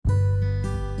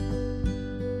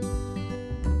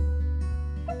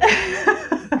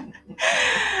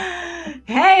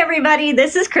Hey everybody,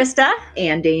 this is Krista,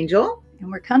 and Angel.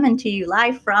 and we're coming to you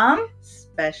live from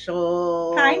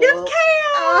Special Kind of Chaos.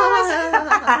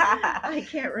 I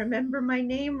can't remember my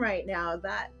name right now. I'm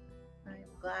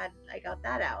glad I got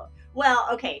that out. Well,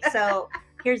 okay, so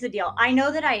here's the deal. I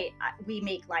know that we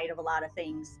make light of a lot of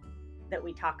things that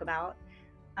we talk about,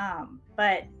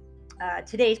 but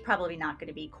today's probably not going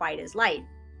to be quite as light.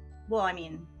 Well, I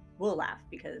mean, we'll laugh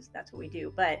because that's what we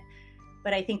do, but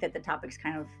I think that the topic's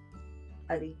kind of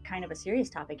a serious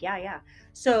topic. Yeah.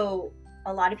 So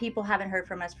a lot of people haven't heard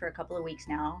from us for a couple of weeks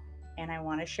now, and I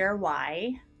want to share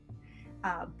why.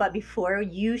 But before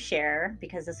you share,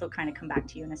 because this will kind of come back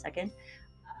to you in a second,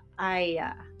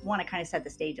 I want to kind of set the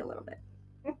stage a little bit.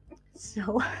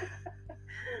 So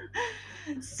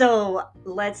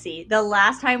let's see. The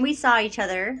last time we saw each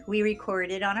other, we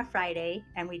recorded on a Friday,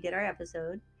 and we did our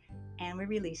episode, and we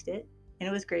released it, and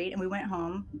it was great. And we went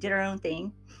home, did our own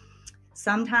thing.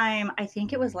 Sometime, I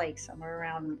think it was like somewhere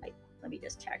around, like, let me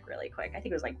just check really quick. I think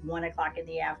it was like 1:00 in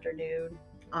the afternoon.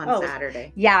 On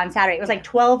Saturday. On Saturday. It was like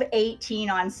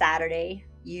 12:18 on Saturday.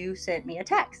 You sent me a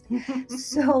text.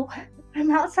 So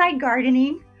I'm outside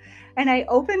gardening, and I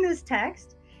open this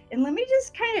text, and let me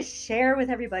just kind of share with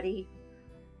everybody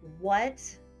what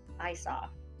I saw.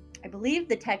 I believe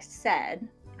the text said,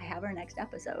 I have our next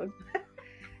episode.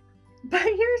 But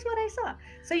here's what I saw.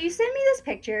 So you sent me this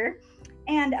picture,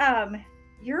 and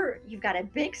you've got a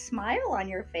big smile on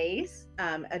your face.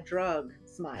 A drug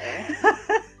smile.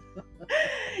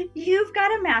 You've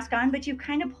got a mask on, but you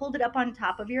kind of pulled it up on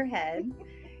top of your head.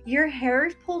 Your hair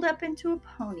is pulled up into a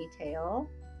ponytail,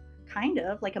 kind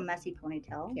of like a messy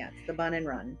ponytail. Yeah, it's the bun and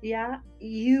run. Yeah.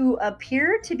 You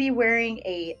appear to be wearing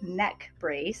a neck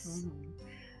brace. Mm-hmm.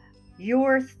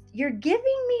 You're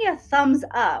giving me a thumbs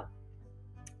up,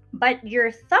 but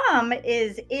your thumb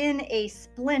is in a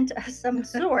splint of some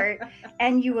sort,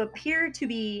 and you appear to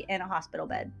be in a hospital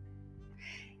bed.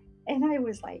 And I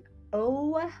was like,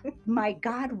 oh my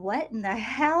God, what in the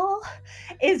hell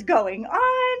is going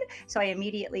on? So I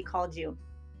immediately called you,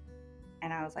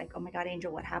 and I was like, oh my God,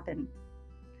 Angel, what happened?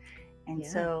 And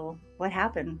so what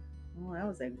happened? Well, that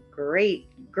was a great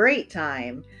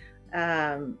time.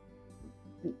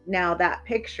 Now that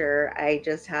picture, I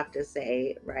just have to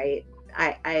say, right,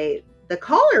 the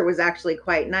collar was actually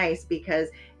quite nice because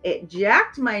it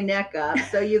jacked my neck up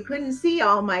so you couldn't see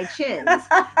all my chins.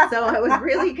 So I was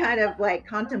really kind of like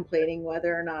contemplating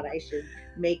whether or not I should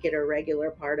make it a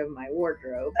regular part of my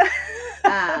wardrobe.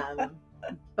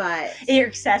 But you're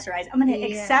accessorized. I'm going to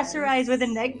accessorize with a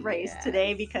neck brace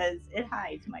today because it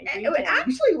hides my dream. It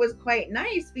actually was quite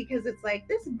nice because it's like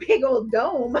this big old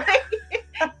dome I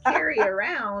carry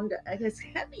around. It's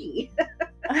heavy.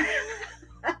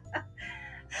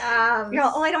 You're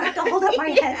all, I don't have to hold up my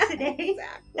head today.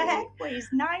 Exactly. The heck weighs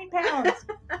 9 pounds.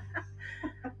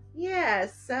 Yeah.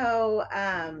 So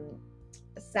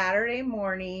Saturday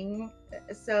morning.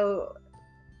 So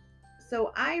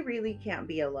I really can't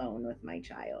be alone with my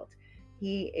child.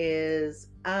 He is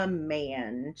a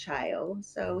man child.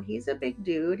 So he's a big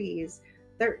dude. He's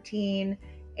 13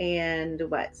 and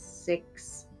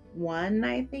 6'1",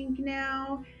 I think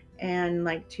now, and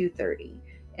like 230.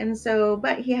 And so,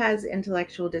 but he has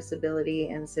intellectual disability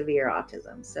and severe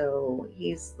autism. So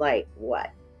he's like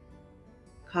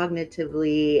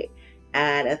cognitively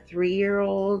at a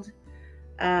 3-year-old.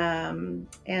 And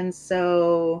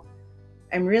so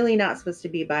I'm really not supposed to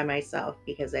be by myself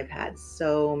because I've had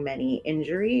so many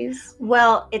injuries.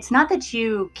 Well, it's not that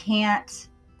you can't,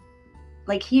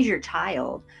 like, he's your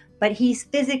child, but he's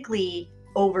physically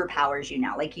overpowers you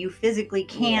now. Like, you physically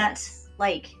can't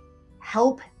like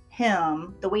help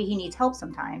him the way he needs help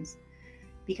sometimes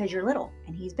because you're little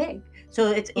and he's big.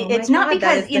 So it's not because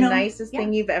that is the nicest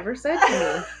thing you've ever said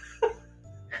to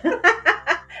me.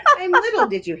 I'm little.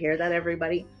 Did you hear that,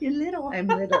 everybody? You're little. I'm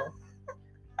little.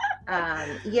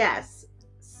 Yes.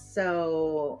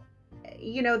 So,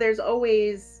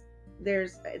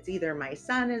 it's either my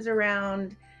son is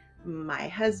around, my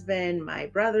husband, my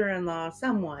brother-in-law,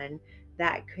 someone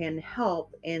that can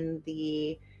help in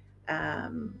the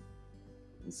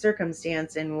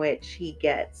circumstance in which he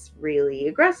gets really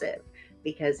aggressive,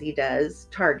 because he does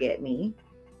target me,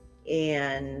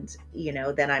 and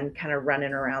then I'm kind of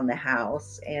running around the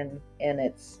house and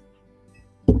it's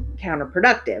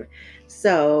counterproductive.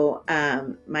 So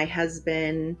my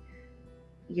husband,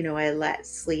 I let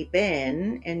sleep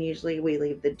in, and usually we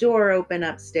leave the door open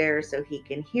upstairs so he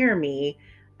can hear me,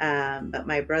 but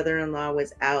my brother-in-law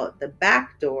was out the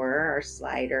back door, our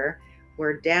slider.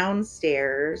 We're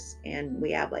downstairs, and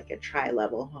we have like a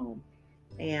tri-level home,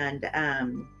 and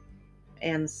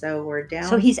so we're down.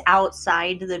 So he's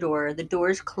outside the door. The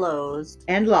door's closed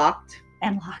and locked.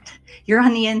 And locked. You're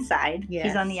on the inside. Yes.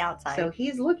 He's on the outside. So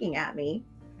he's looking at me,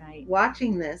 right.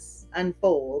 watching this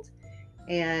unfold.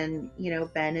 And,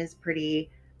 Ben is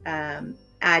pretty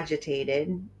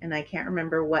agitated. And I can't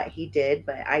remember what he did,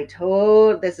 but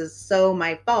this is so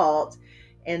my fault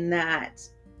in that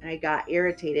I got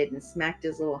irritated and smacked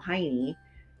his little hiney.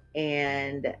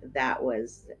 And that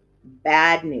was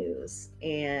bad news.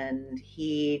 And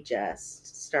he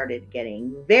just started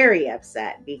getting very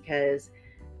upset because,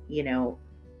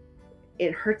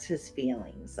 it hurts his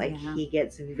feelings. Like he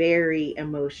gets very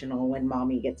emotional when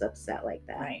mommy gets upset like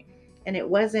that. Right. And it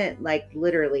wasn't like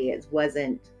literally, it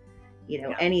wasn't,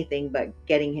 anything but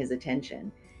getting his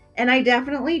attention. And I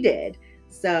definitely did.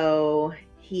 So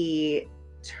he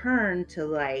turned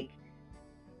to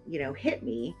hit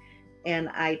me. And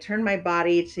I turned my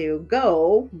body to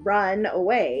go run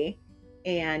away.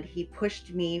 And he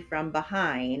pushed me from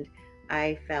behind.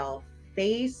 I fell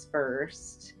face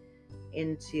first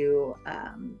into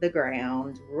the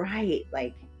ground, right,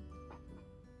 like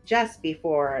just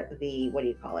before the, what do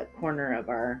you call it, corner of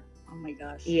our, oh my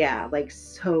gosh. Yeah, like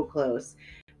so close.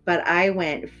 But I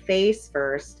went face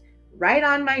first, right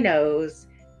on my nose,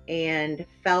 and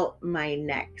felt my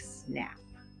neck snap.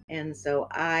 And so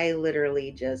I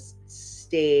literally just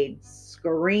stayed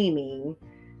screaming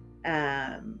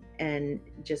and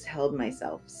just held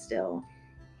myself still.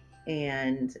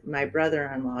 And my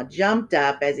brother-in-law jumped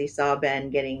up as he saw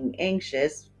Ben getting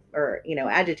anxious or,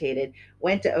 agitated,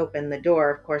 went to open the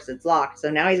door. Of course, it's locked. So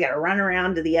now he's got to run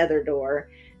around to the other door.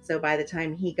 So by the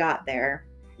time he got there,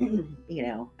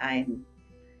 I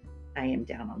am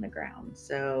down on the ground.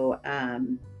 So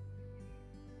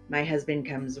my husband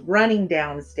comes running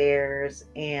downstairs,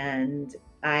 and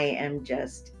I am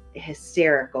just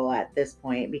hysterical at this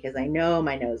point because I know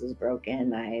my nose is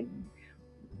broken.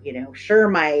 I'm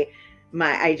sure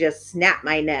I just snapped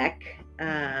my neck.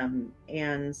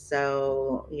 And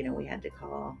so, we had to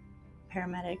call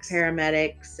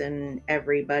paramedics and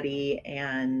everybody.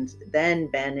 And then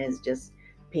Ben is just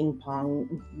ping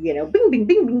pong, bing, bing,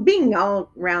 bing, bing, bing, all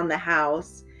around the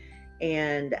house.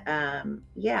 And,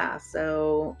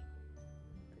 so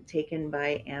taken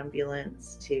by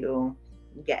ambulance to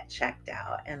get checked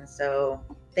out. And so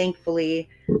thankfully,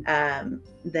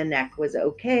 the neck was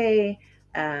okay.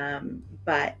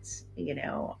 But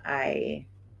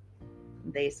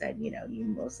they said, you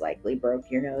most likely broke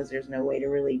your nose. There's no way to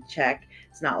really check.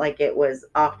 It's not like it was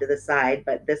off to the side,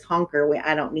 but this honker,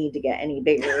 I don't need to get any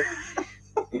bigger.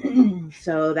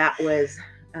 So that was,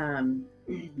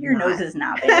 your nose is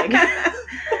not big.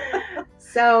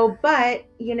 So, but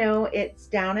it's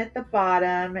down at the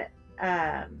bottom,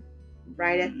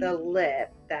 right at the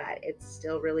lip, that it's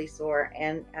still really sore,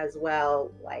 and as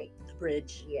well, like the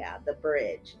bridge. Yeah, the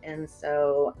bridge. And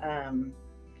so,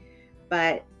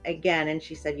 but again, and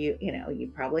she said,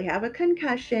 you probably have a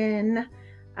concussion,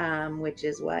 which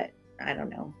is what, I don't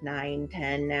know, 9,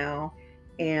 10 now.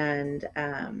 And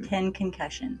 10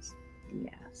 concussions.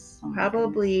 Yes,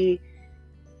 probably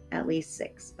at least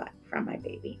 6, but from my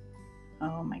baby.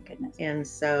 Oh my goodness. And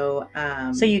so,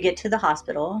 so you get to the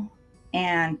hospital,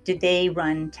 and did they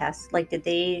run tests? Like, were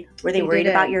they worried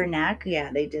about your neck?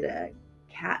 Yeah, they did a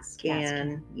CAT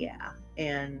scan. Yeah.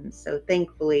 And so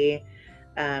thankfully,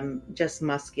 just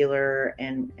muscular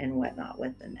and whatnot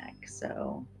with the neck.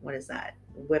 So what is that?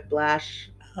 Whiplash.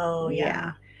 Oh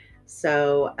yeah.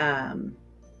 So,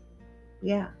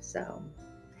 so.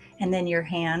 And then your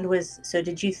hand was, so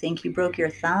did you think you broke your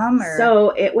thumb or?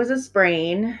 So it was a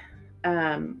sprain.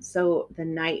 So the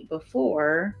night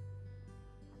before,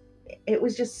 it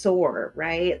was just sore,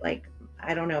 right? Like,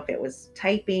 I don't know if it was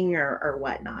typing or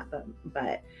whatnot,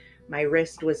 but my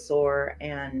wrist was sore.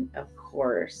 And of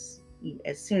course,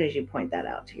 as soon as you point that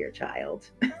out to your child.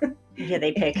 Yeah,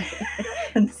 they pick.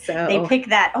 So they pick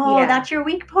that. Oh, yeah. That's your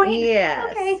weak point?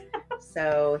 Yes. Okay.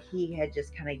 So he had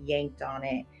just kind of yanked on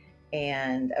it.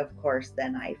 And of course,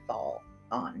 then I fall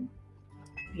on.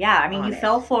 Yeah, I mean, you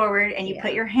fell forward and you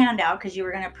put your hand out because you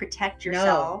were going to protect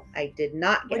yourself. No, I did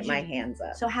not get my hands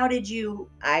up. So how did you?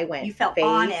 I went. You fell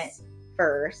on it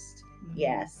first. Mm-hmm.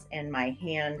 Yes, and my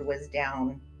hand was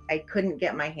down. I couldn't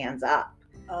get my hands up.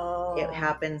 Oh. It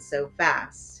happened so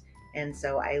fast, and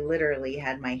so I literally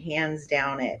had my hands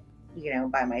down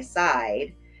by my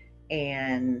side,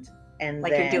 and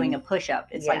like then, you're doing a push-up.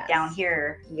 It's like down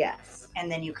here. Yes. And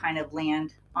then you kind of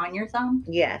land on your thumb.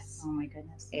 Yes. Oh my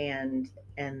goodness. And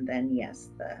then yes,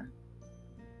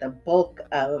 the bulk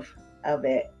of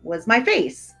it was my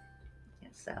face.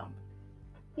 So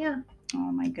yeah.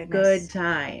 Oh my goodness. Good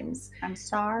times. I'm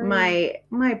sorry.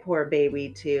 My poor baby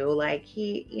too. Like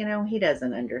he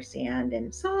doesn't understand,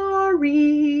 and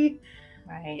sorry.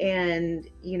 Right. and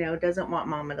doesn't want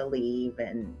mama to leave,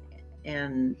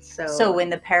 and So so when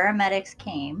the paramedics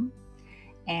came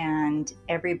and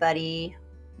everybody,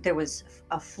 there was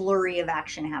a flurry of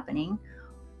action happening,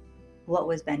 what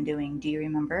was Ben doing? Do you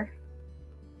remember?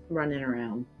 running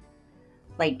around.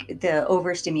 Like the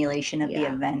overstimulation of the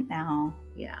Yeah. event now.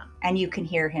 Yeah. And you can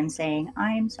hear him saying,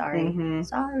 I'm sorry. Mhm.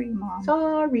 Sorry, Mom.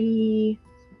 Sorry.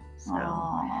 So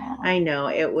Aww. I know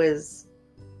it was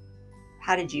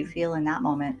How did you feel in that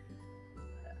moment?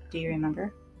 Do you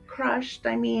remember? crushed.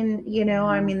 I mean,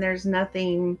 there's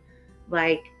nothing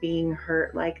like being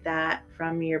hurt like that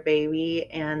from your baby,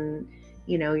 and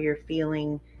you're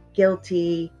feeling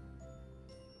guilty.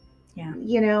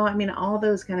 Yeah. All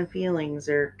those kind of feelings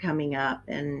are coming up,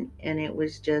 and it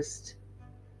was just,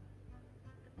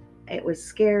 it was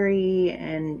scary.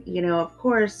 And of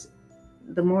course,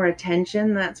 the more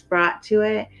attention that's brought to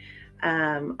it,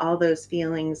 all those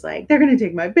feelings like they're going to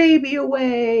take my baby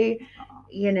away,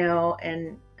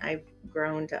 and I've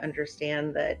grown to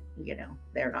understand that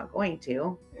they're not going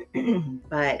to.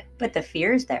 but the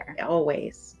fear's there.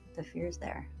 Always. The fear's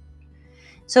there.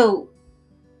 So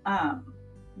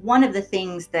one of the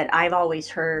things that I've always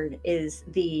heard is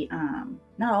the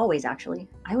not always, actually,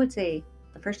 I would say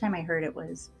the first time I heard it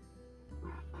was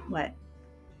what,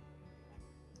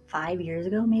 5 years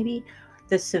ago, maybe,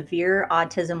 the severe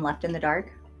autism left in the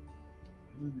dark.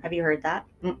 Have you heard that?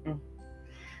 Mm-mm.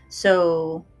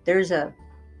 So there's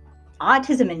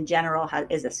autism in general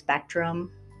is a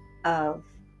spectrum of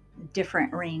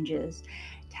different ranges.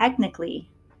 Technically,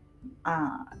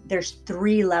 there's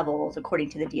 3 levels according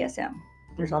to the DSM.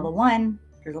 There's level 1,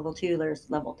 there's level 2, there's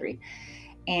level 3.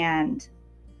 And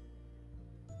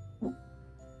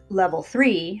level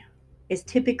 3 is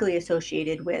typically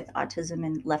associated with autism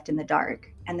and left in the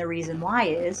dark. And the reason why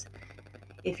is,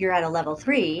 if you're at a level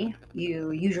 3,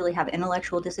 you usually have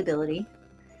intellectual disability.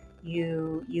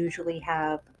 You usually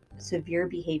have severe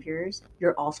behaviors.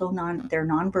 You're also they're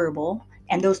nonverbal,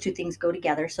 and those two things go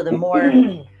together. So the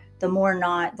more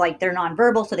not, like, they're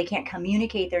nonverbal, so they can't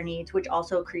communicate their needs, which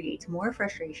also creates more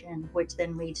frustration, which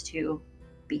then leads to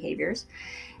behaviors.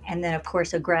 And then, of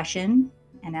course, aggression.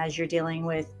 And as you're dealing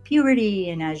with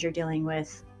puberty, and as you're dealing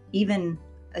with even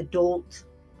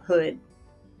adulthood,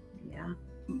 yeah,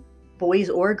 boys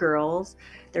or girls,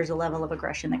 there's a level of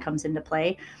aggression that comes into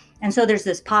play. And so there's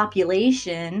this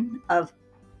population of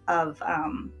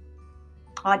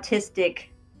autistic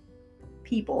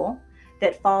people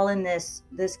that fall in this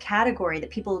category that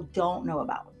people don't know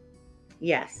about.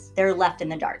 Yes. They're left in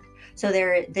the dark. So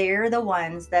they're the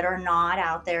ones that are not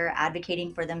out there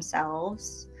advocating for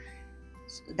themselves.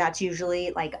 That's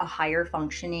usually like a higher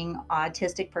functioning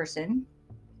autistic person.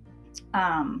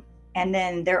 And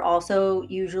then they're also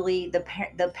usually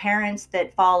the parents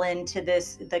that fall into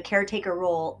the caretaker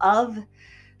role of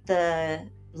the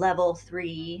level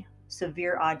 3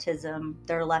 severe autism.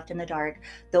 They're left in the dark.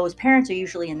 Those parents are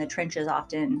usually in the trenches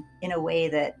often, in a way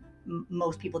that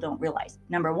most people don't realize.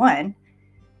 Number one,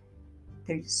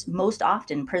 there's most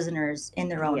often prisoners in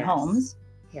their own homes.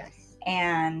 Yes.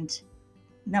 And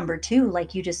number two,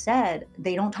 like you just said,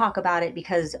 they don't talk about it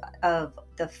because of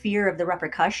the fear of the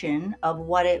repercussion of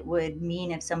what it would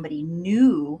mean if somebody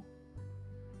knew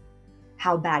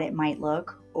how bad it might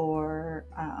look, or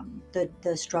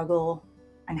the struggle,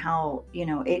 and how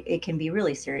it can be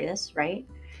really serious, right?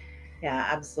 Yeah,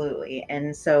 absolutely.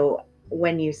 And so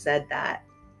when you said that,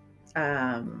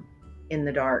 in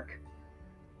the dark,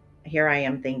 here I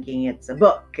am thinking it's a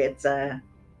book, it's a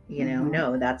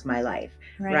no, that's my life,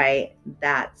 right?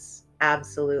 That's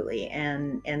absolutely.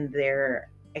 And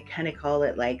I kind of call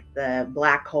it like the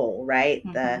black hole, right?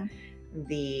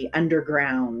 The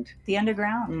underground.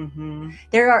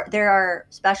 There are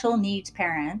special needs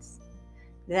parents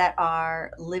that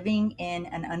are living in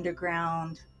an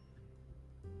underground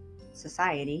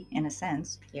society, in a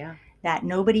sense, that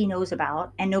nobody knows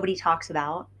about and nobody talks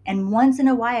about. And once in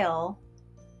a while,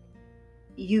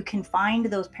 you can find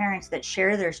those parents that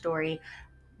share their story,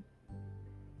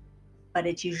 but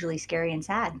it's usually scary and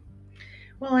sad.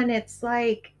 Well, and it's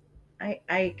like,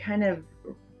 I kind of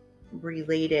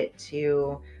relate it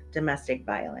to domestic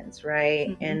violence,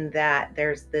 right? And that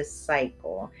there's this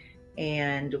cycle,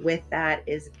 and with that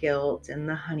is guilt and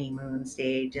the honeymoon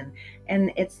stage,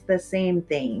 and it's the same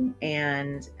thing.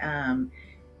 And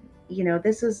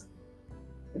this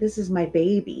is my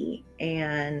baby,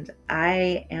 and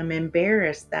I am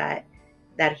embarrassed that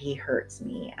he hurts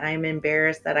me. I'm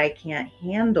embarrassed that I can't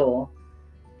handle.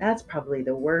 That's probably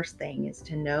the worst thing, is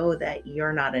to know that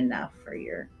you're not enough for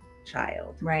your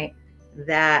child. Right.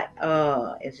 That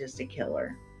is just a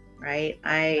killer. right?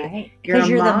 Right. You're Because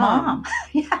a you're the mom. mom.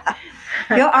 Yeah.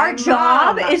 Our I'm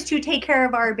job mom. is to take care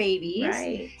of our babies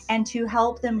Right. and to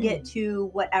help them get to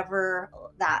whatever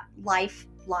that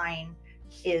lifeline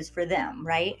is for them,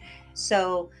 right?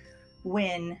 So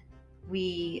when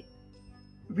we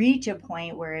reach a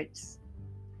point where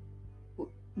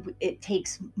it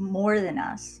takes more than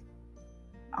us,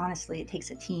 honestly, it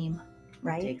takes a team,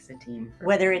 right? It takes a team.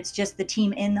 Whether it's just the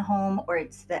team in the home or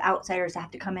it's the outsiders that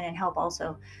have to come in and help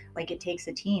also, like it takes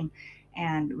a team.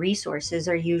 And resources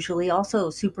are usually also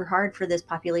super hard for this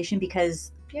population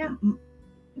because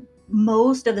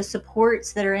most of the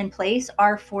supports that are in place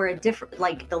are for a different,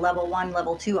 like the level 1,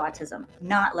 level 2 autism,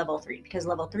 not level 3, because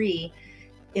level 3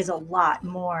 is a lot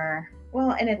more.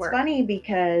 Well, and it's funny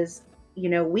because,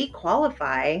 we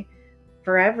qualify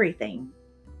for everything,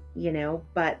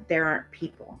 but there aren't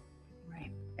people.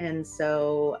 Right. And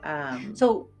so,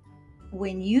 so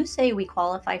when you say we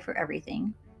qualify for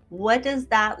everything, what does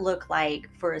that look like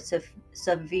for a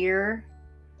severe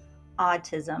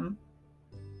autism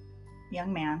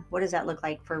young man? What does that look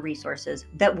like for resources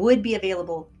that would be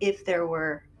available if there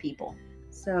were people?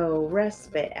 So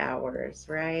respite hours,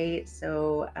 right?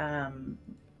 So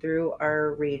through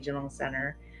our regional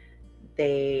center,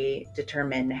 they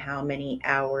determine how many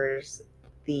hours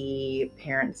the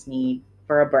parents need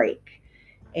for a break.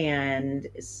 And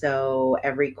so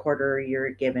every quarter you're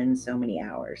given so many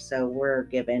hours. So we're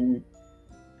given,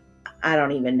 I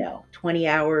don't even know, 20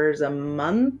 hours a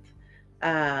month.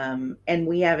 And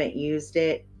we haven't used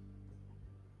it,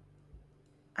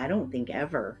 I don't think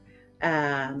ever.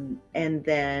 And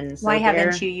then so why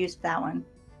haven't you used that one?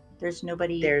 There's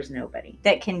nobody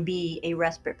that can be a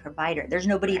respite provider. There's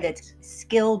nobody that's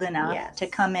skilled enough to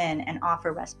come in and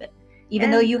offer respite.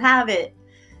 Even though you have it,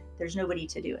 there's nobody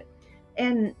to do it.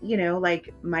 And,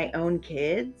 like my own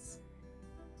kids,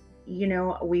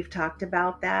 we've talked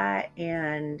about that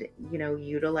and,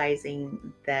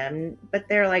 utilizing them, but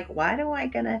they're like, why do I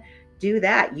gonna do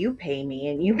that? You pay me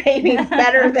and you pay me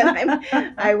better than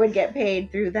I would get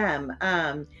paid through them.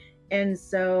 And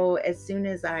so as soon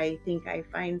as I think I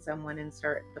find someone and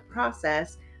start the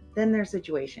process, then their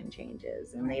situation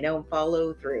changes and they don't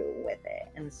follow through with it.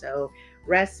 And so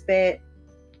respite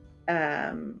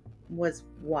was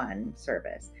one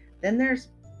service. Then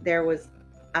there was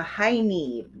a high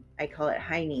need, I call it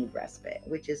high need respite,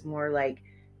 which is more like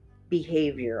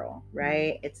behavioral,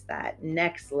 right? Mm-hmm. It's that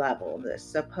next level. They're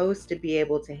supposed to be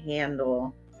able to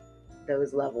handle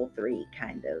those level 3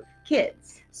 kind of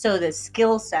kids. So the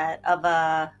skill set of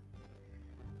a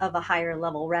higher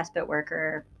level respite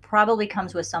worker probably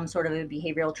comes with some sort of a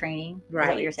behavioral training. Right. Is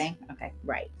that what you're saying? Okay.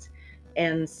 Right.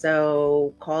 And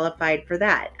so qualified for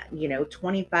that,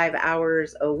 25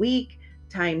 hours a week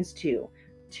times 2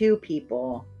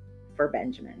 people for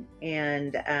Benjamin.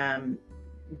 And I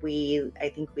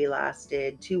think we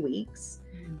lasted 2 weeks,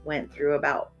 went through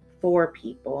about 4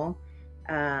 people.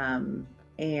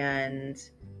 And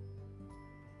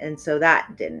so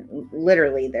that didn't,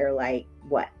 literally they're like,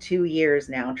 2 years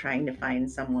now trying to find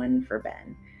someone for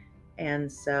Ben. And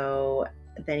so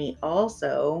then he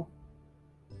also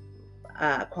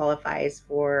qualifies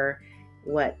for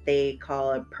what they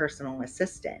call a personal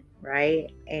assistant,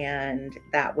 right? And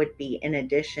that would be in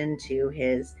addition to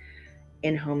his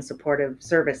in-home supportive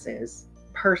services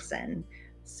person.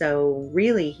 So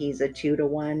really he's a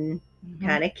 2-to-1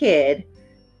 kind of kid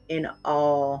in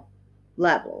all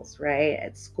levels, right?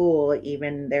 At school,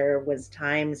 even there was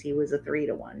times he was a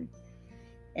 3-to-1.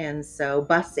 And so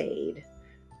bus aid,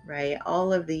 right?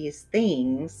 All of these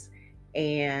things,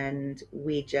 and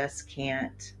we just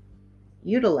can't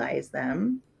utilize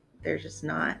them. There's just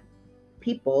not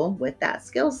people with that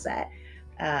skill set.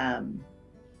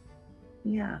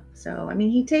 Yeah. So, I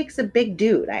mean, he takes a big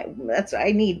dude.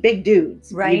 I need big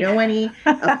dudes, right? You know when he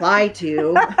apply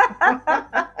to.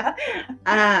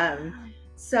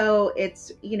 So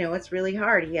it's, it's really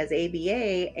hard. He has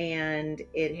ABA and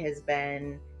it has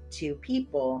been 2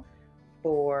 people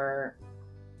for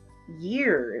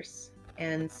years.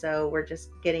 And so we're just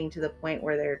getting to the point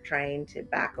where they're trying to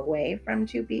back away from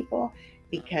 2 people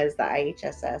because the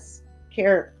IHSS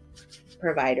care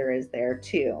provider is there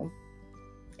too.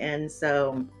 And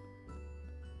so,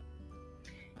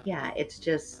 yeah,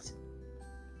 it's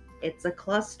a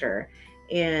cluster.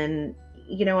 And,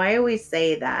 I always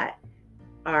say that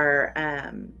our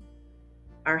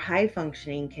high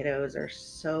functioning kiddos are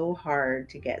so hard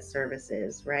to get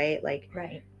services, right? Like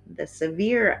the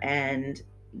severe end,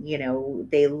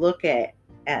 they look at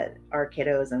our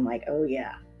kiddos and like, oh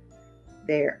yeah,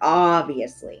 they're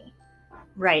obviously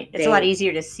right. It's a lot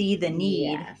easier to see the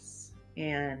need. Yes.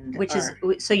 and which is,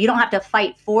 so you don't have to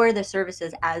fight for the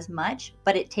services as much,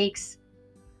 but it takes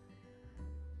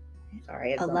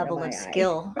a level of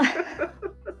skill.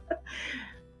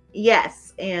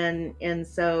 Yes, and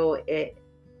so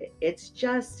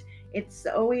it's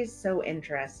always so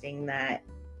interesting that,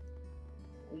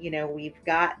 you know, we've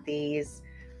got these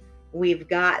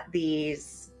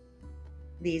kiddos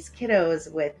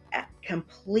with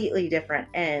completely different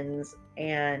ends,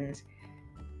 and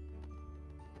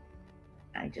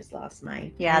I just lost my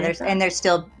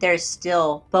they're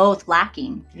still both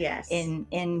lacking yes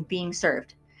in being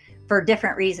served for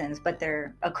different reasons, but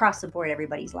they're across the board,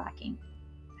 everybody's lacking.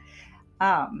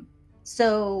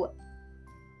 So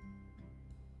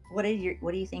what do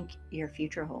you think your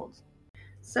future holds?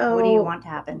 So what do you want to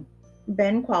happen?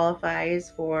 Ben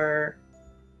qualifies for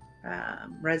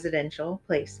residential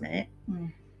placement.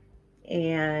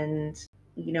 And,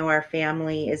 you know, our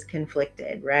family is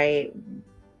conflicted, right?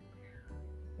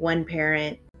 One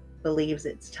parent believes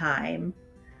it's time,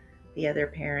 the other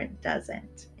parent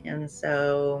doesn't. And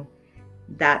so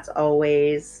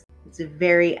it's a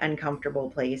very uncomfortable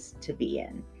place to be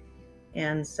in.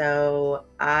 And so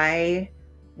I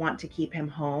want to keep him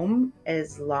home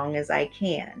as long as I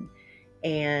can.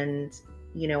 And,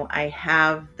 you know, I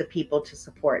have the people to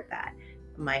support that.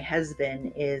 My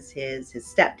husband is his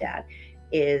stepdad,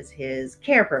 is his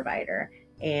care provider.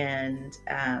 And,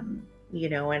 you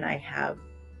know, and I have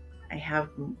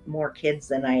more kids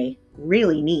than I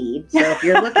really need. So if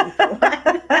you're looking for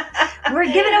one, we're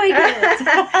giving away kids.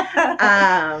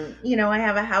 You know, I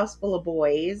have a house full of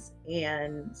boys,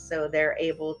 and so they're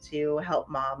able to help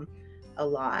mom a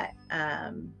lot.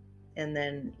 And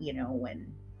then, you know,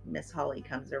 when Miss Holly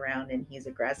comes around and he's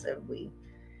aggressive, we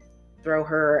throw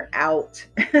her out.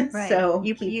 Right. So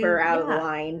you keep her out of the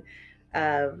line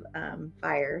of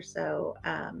fire. So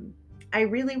I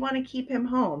really want to keep him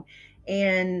home.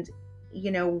 And,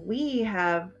 you know, we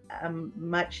have a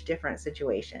much different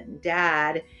situation.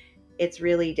 Dad, it's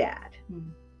really dad.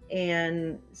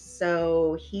 And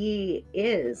so he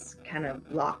is kind of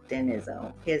locked in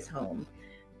his home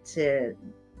to,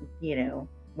 you know,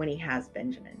 when he has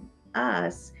Benjamin.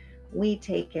 Us, we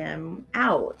take him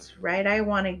out, right? I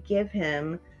want to give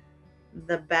him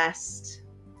the best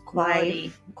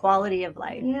quality of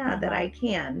life, that I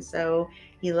can. So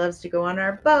he loves to go on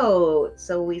our boat,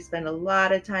 so we spend a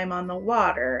lot of time on the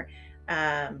water.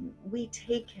 We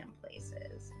take him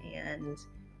places,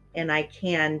 and I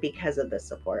can because of the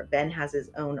support. Ben has his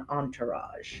own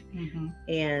entourage.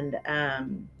 And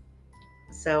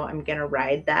so I'm gonna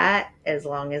ride that as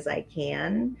long as I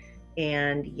can.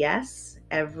 And yes,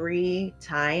 every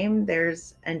time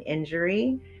there's an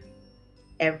injury,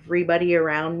 everybody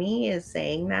around me is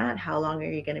saying that. How long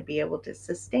are you going to be able to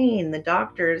sustain? The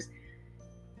doctors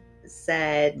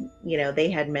said, you know, they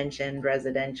had mentioned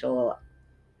residential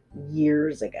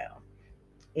years ago.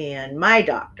 And my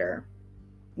doctor,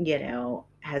 you know,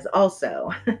 has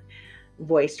also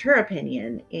voiced her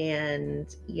opinion.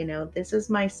 And, you know, this is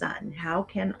my son. How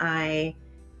can I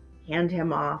hand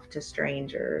him off to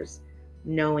strangers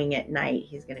knowing at night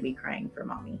he's going to be crying for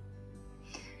mommy?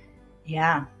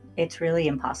 Yeah, it's really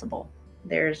impossible.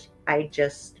 I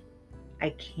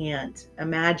can't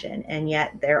imagine. And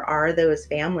yet there are those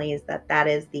families that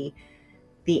is the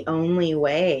only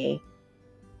way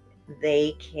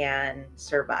they can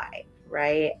survive,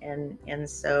 right? And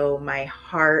so my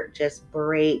heart just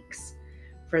breaks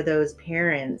for those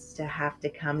parents to have to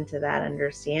come to that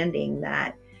understanding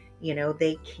that, you know,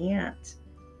 they can't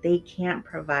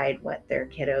provide what their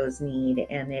kiddos need.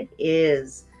 And it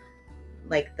is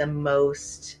like the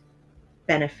most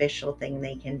beneficial thing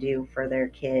they can do for their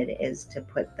kid is to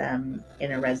put them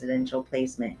in a residential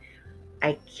placement.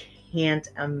 I can't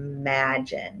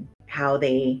imagine how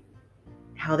they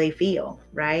feel,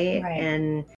 right?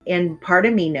 And part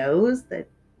of me knows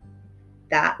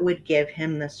that would give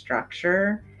him the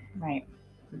structure, right,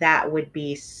 that would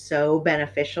be so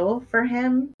beneficial for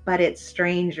him, but it's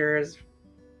strangers,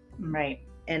 right?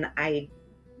 And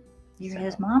you're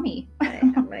his mommy. I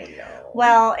know.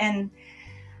 Well, and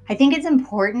I think it's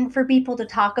important for people to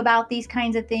talk about these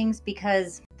kinds of things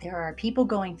because there are people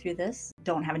going through this,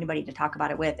 don't have anybody to talk about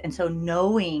it with. And so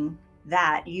knowing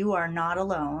that you are not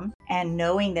alone and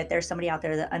knowing that there's somebody out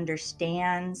there that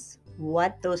understands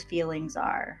what those feelings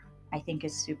are, I think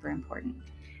is super important.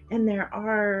 And there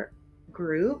are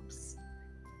groups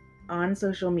on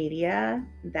social media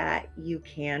that you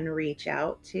can reach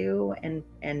out to and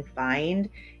find,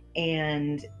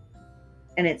 and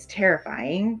it's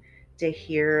terrifying to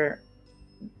hear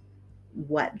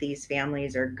what these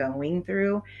families are going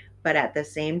through, But at the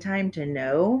same time, to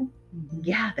know, Mhm.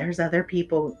 yeah, there's other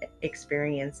people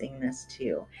experiencing this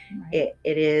too. Right.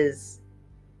 It is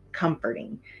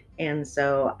comforting. And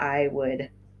so I would,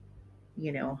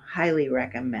 highly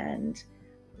recommend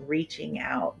reaching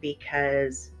out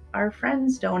because our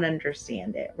friends don't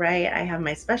understand it, right? I have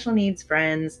my special needs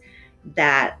friends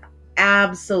that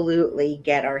absolutely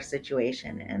get our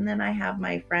situation. And then I have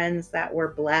my friends that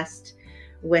were blessed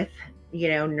with,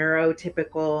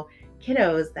 neurotypical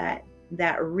kiddos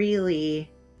that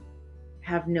really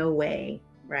have no way,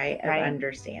 right, of Right.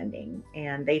 understanding.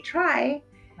 And they try,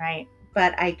 Right.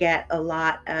 but I get a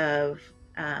lot of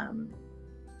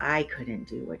I couldn't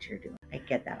do what you're doing. I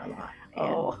get that a lot. And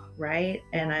Oh, right.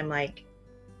 yeah. And I'm like,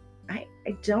 I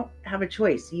don't have a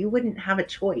choice. You wouldn't have a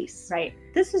choice. Right.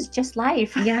 This is just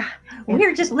life. Yeah.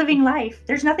 We're just living life.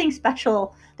 There's nothing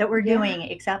special that we're Yeah. doing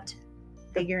except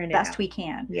the Figuring it best out. we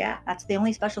can. Yeah. That's the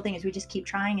only special thing, is we just keep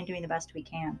trying and doing the best we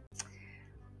can.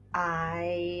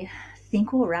 I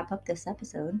think we'll wrap up this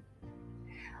episode.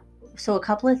 So a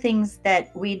couple of things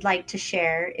that we'd like to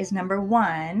share is, number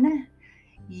one,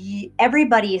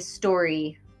 everybody's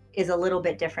story is a little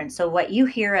bit different. So what you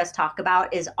hear us talk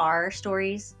about is our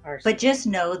stories, but just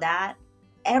know that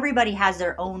everybody has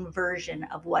their own version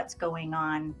of what's going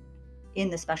on in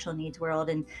the special needs world.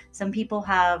 And some people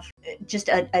have just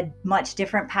a much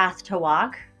different path to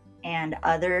walk, and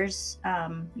others,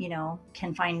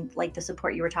 can find, like the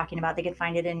support you were talking about, they can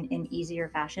find it in easier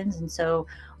fashions. And so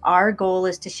our goal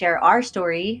is to share our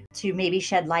story, to maybe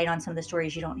shed light on some of the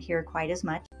stories you don't hear quite as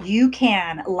much. You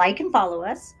can like and follow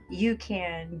us. You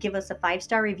can give us a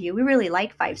 5-star review. We really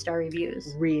like 5-star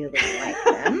reviews. Really like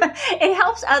them. It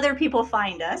helps other people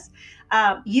find us.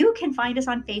 You can find us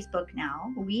on Facebook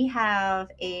now. We have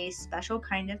a Special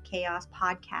Kind of Chaos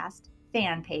podcast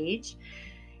fan page.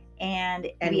 And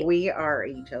we are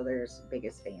each other's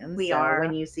biggest fans. We so are.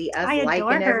 when you see us I adore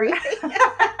liking her. everything.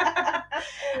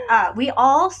 We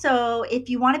also, if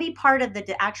you want to be part of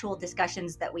the actual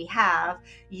discussions that we have,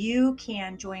 you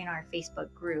can join our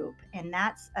Facebook group, and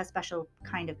that's a Special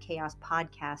Kind of Chaos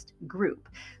podcast group.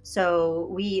 So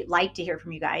we like to hear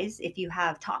from you guys. If you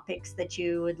have topics that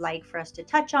you would like for us to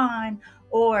touch on,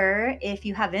 or if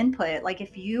you have input, like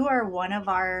if you are one of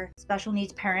our special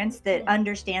needs parents that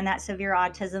understand that severe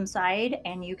autism side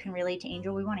and you can relate to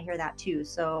Angel, we want to hear that too.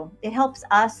 So it helps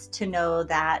us to know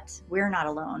that we're not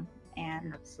alone.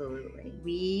 And absolutely,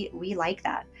 we like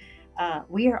that.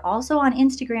 We are also on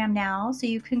Instagram now, so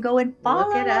you can go and follow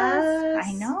Look at us.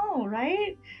 I know,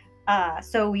 right?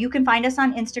 So you can find us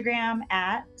on Instagram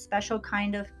at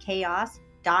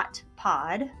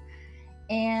specialkindofchaos.pod.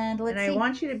 And I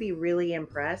want you to be really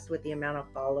impressed with the amount of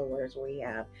followers we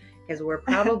have, because we're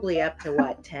probably up to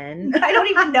what, 10? I don't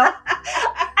even know.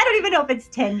 I don't even know if it's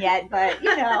 10 yet, but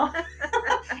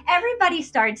everybody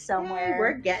starts somewhere. Yeah,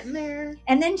 we're getting there.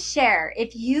 And then share.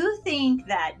 If you think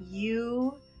that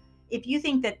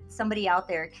somebody out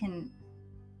there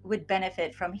would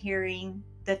benefit from hearing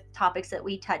the topics that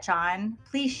we touch on,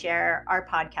 please share our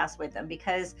podcast with them,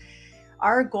 because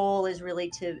our goal is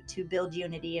really to build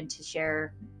unity and to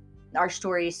share our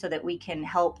stories so that we can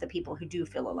help the people who do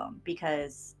feel alone,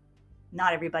 because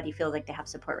not everybody feels like they have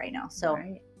support right now. So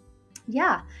right.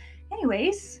 Yeah.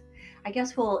 Anyways, I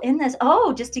guess we'll end this.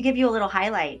 Oh, just to give you a little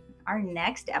highlight, our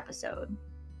next episode.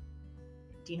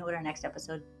 Do you know what our next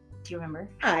episode? Do you remember?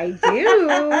 I do.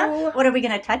 What are we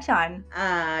going to touch on?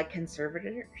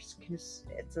 Conservators.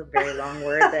 It's a very long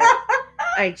word that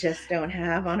I just don't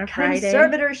have on a Friday.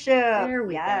 Conservatorship. There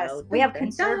we go. We have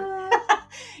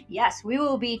Yes, we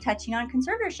will be touching on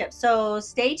conservatorship. So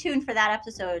stay tuned for that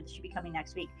episode. It should be coming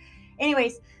next week.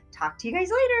 Anyways, talk to you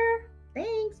guys later.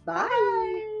 Thanks.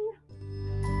 Bye.